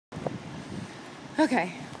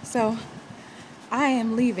Okay, so I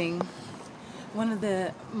am leaving one of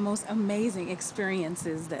the most amazing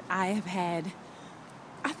experiences that I have had,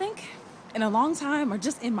 I think, in a long time or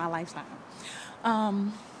just in my lifetime.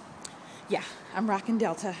 Yeah, I'm rocking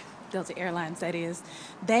Delta Airlines, that is.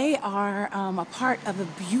 They are a part of a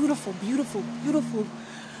beautiful, beautiful, beautiful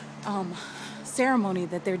ceremony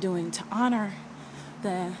that they're doing to honor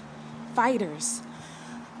the fighters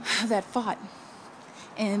that fought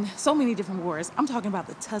in so many different wars. I'm talking about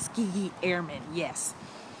the Tuskegee Airmen, yes.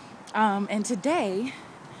 And today,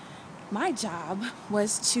 my job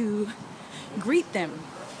was to greet them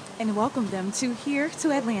and welcome them to here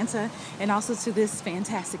to Atlanta and also to this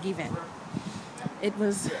fantastic event. It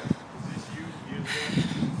was,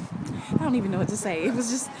 I don't even know what to say. It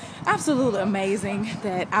was just absolutely amazing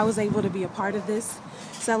that I was able to be a part of this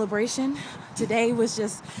celebration. Today was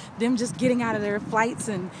just them just getting out of their flights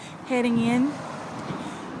and heading in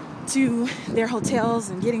to their hotels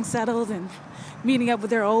and getting settled and meeting up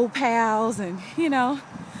with their old pals. And it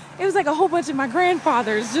was like a whole bunch of my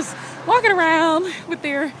grandfathers just walking around with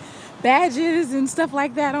their badges and stuff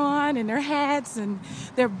like that on, and their hats and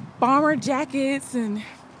their bomber jackets. And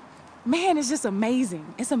man, it's just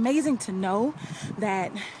amazing. It's amazing to know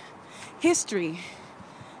that history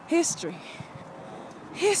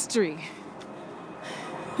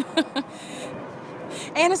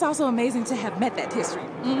and it's also amazing to have met that history.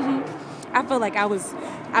 I feel like I was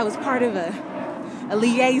part of a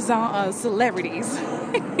liaison of celebrities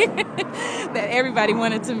that everybody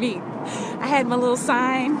wanted to meet. I had my little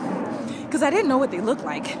sign because I didn't know what they looked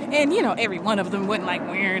like, and every one of them wasn't like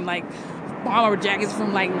wearing like bomber jackets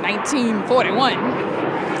from like 1941.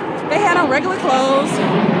 They had on regular clothes,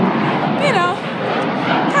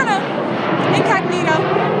 kind of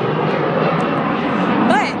incognito.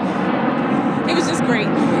 It was just great.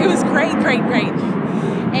 It was great.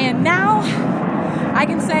 And now I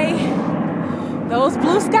can say those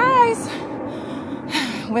blue skies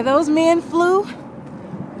where those men flew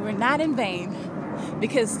were not in vain,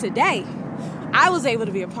 because today I was able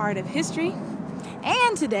to be a part of history,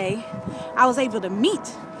 and today I was able to meet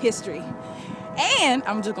history. And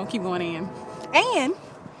I'm just going to keep going in. And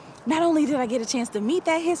not only did I get a chance to meet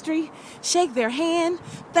that history, shake their hand,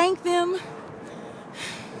 thank them,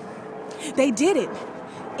 they did it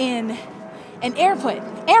in an airport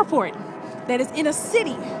that is in a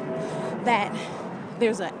city that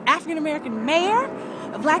there's an African-American mayor,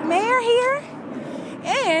 a black mayor here,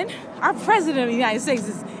 and our president of the United States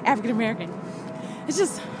is African-American. It's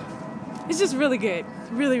just really good.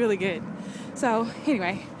 Really, really good. So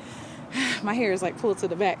anyway, my hair is like pulled to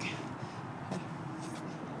the back.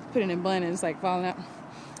 Put it in a bun and it's like falling out.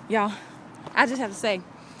 Y'all, I just have to say,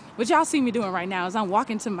 what y'all see me doing right now is I'm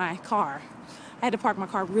walking to my car. I had to park my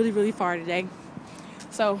car really, really far today.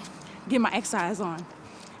 So get my exercise on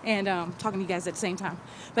and talking to you guys at the same time.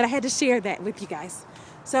 But I had to share that with you guys.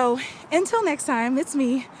 So until next time, it's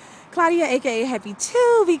me, Claudia, aka Happy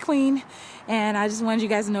to be Queen. And I just wanted you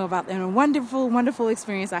guys to know about the wonderful, wonderful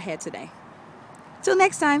experience I had today. Till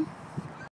next time.